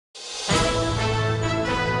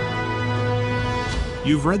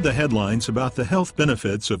You've read the headlines about the health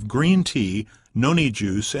benefits of green tea, noni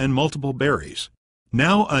juice, and multiple berries.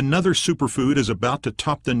 Now another superfood is about to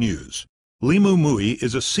top the news. Limu mui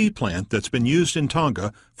is a sea plant that's been used in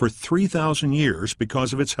Tonga for 3,000 years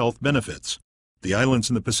because of its health benefits. The islands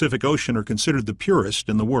in the Pacific Ocean are considered the purest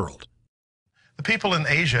in the world. The people in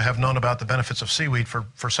Asia have known about the benefits of seaweed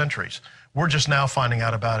for centuries. We're just now finding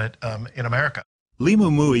out about it in America. Limu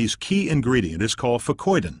mui's key ingredient is called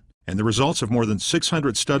Fucoidan, and the results of more than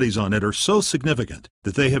 600 studies on it are so significant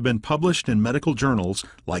that they have been published in medical journals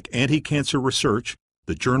like Anti-Cancer Research,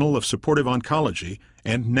 the Journal of Supportive Oncology,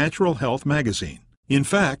 and Natural Health magazine. In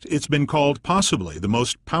fact, it's been called possibly the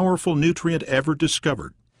most powerful nutrient ever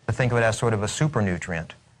discovered. Think of it as sort of a super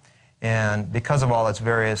nutrient. And because of all its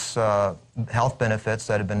various health benefits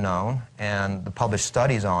that have been known and the published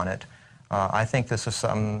studies on it, I think this is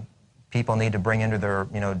something people need to bring into their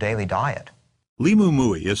daily diet. Limu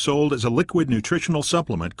mui is sold as a liquid nutritional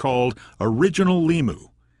supplement called Original Limu.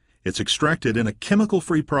 It's extracted in a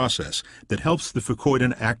chemical-free process that helps the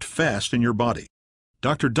Fucoidan act fast in your body.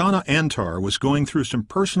 Dr. Donna Antar was going through some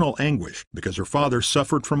personal anguish because her father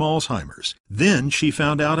suffered from Alzheimer's. Then she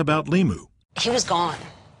found out about Limu. He was gone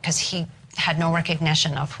because he had no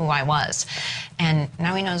recognition of who I was. And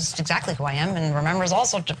now he knows exactly who I am and remembers all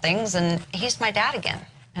sorts of things, and he's my dad again.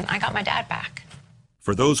 And I got my dad back.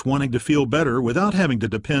 For those wanting to feel better without having to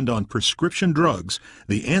depend on prescription drugs,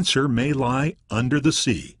 the answer may lie under the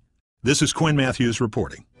sea. This is Quinn Matthews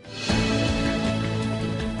reporting.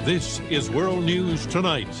 This is World News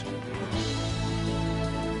Tonight.